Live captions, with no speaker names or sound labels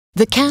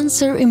The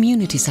cancer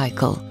immunity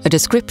cycle, a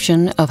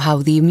description of how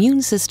the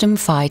immune system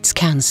fights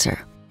cancer.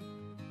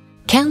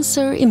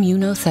 Cancer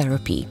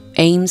immunotherapy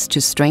aims to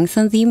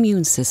strengthen the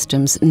immune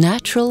system's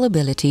natural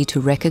ability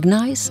to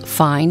recognize,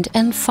 find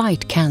and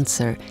fight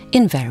cancer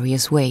in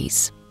various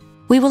ways.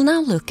 We will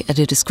now look at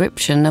a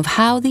description of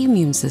how the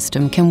immune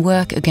system can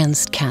work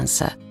against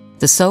cancer,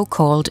 the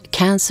so-called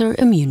cancer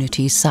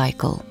immunity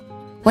cycle.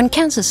 When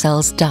cancer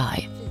cells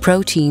die,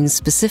 proteins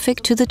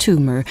specific to the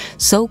tumor,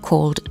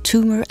 so-called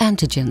tumor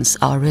antigens,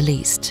 are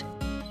released.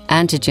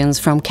 Antigens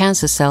from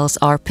cancer cells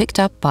are picked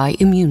up by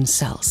immune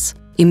cells.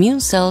 Immune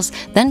cells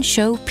then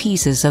show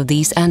pieces of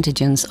these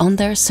antigens on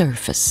their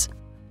surface.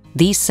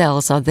 These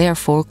cells are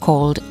therefore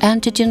called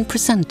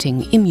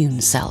antigen-presenting immune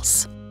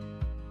cells.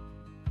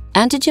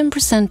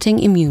 Antigen-presenting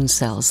immune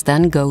cells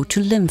then go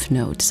to lymph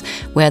nodes,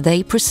 where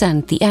they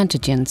present the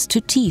antigens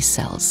to T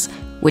cells,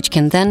 which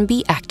can then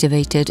be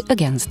activated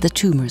against the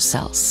tumor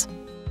cells.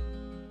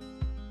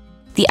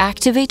 The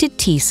activated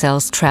T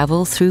cells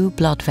travel through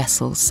blood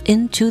vessels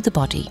into the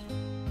body,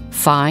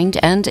 find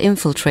and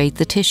infiltrate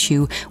the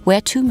tissue where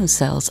tumor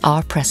cells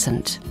are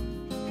present.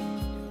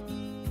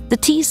 The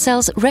T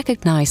cells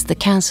recognize the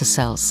cancer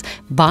cells,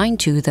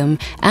 bind to them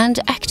and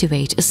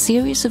activate a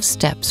series of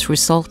steps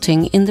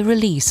resulting in the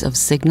release of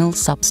signal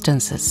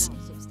substances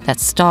that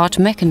start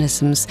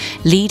mechanisms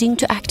leading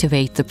to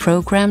activate the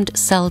programmed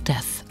cell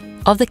death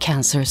of the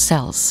cancer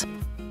cells.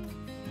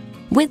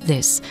 With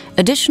this,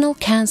 additional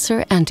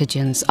cancer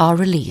antigens are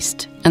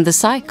released and the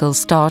cycle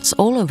starts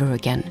all over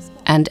again,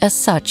 and as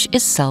such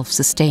is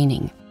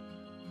self-sustaining.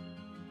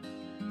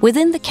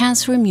 Within the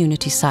cancer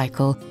immunity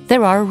cycle,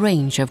 there are a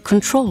range of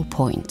control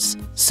points,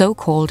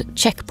 so-called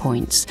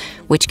checkpoints,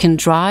 which can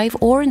drive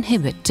or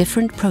inhibit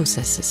different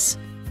processes.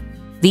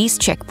 These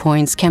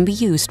checkpoints can be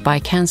used by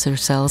cancer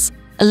cells,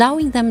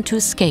 allowing them to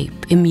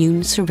escape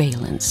immune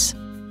surveillance.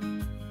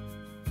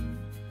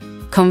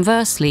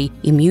 Conversely,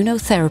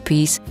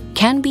 immunotherapies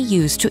can be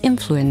used to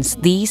influence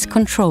these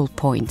control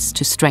points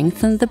to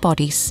strengthen the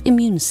body's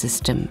immune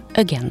system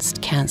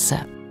against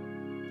cancer.